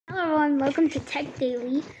Hello everyone, welcome to Tech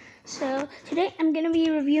Daily. So today I'm going to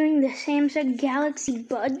be reviewing the Samsung Galaxy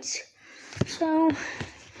Buds. So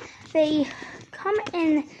they come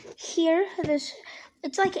in here.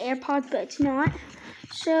 It's like AirPods, but it's not.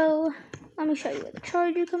 So let me show you where the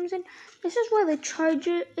charger comes in. This is where the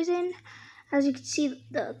charger is in. As you can see,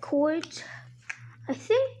 the cords. I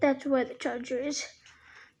think that's where the charger is.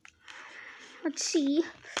 Let's see.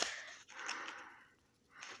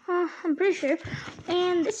 I'm pretty sure.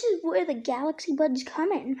 And this is where the Galaxy Buds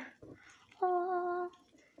come in.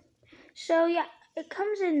 So yeah, it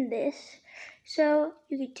comes in this. So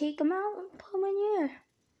you can take them out and put them in here.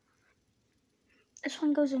 This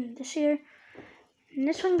one goes in this ear, and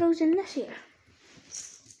this one goes in this ear.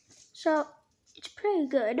 So it's pretty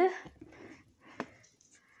good.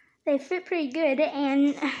 They fit pretty good,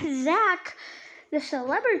 and Zach, the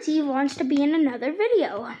celebrity, wants to be in another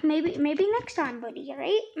video. Maybe next time, buddy,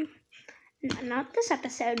 right? Not this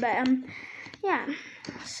episode, but yeah.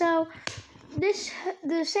 So the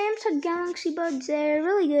Samsung Galaxy Buds, they're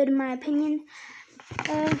really good in my opinion.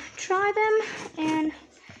 Try them, and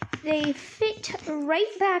they fit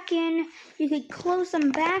right back in. You could close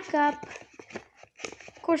them back up.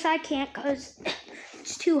 Of course, I can't because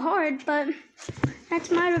it's too hard, but that's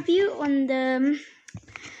my review on the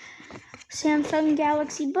Samsung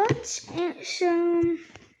Galaxy Buds. And so,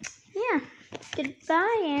 yeah,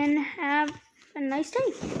 goodbye and have a nice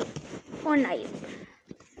day or night.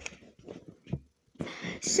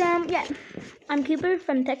 So, yeah, I'm Cooper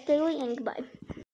from Tech Daily, and goodbye.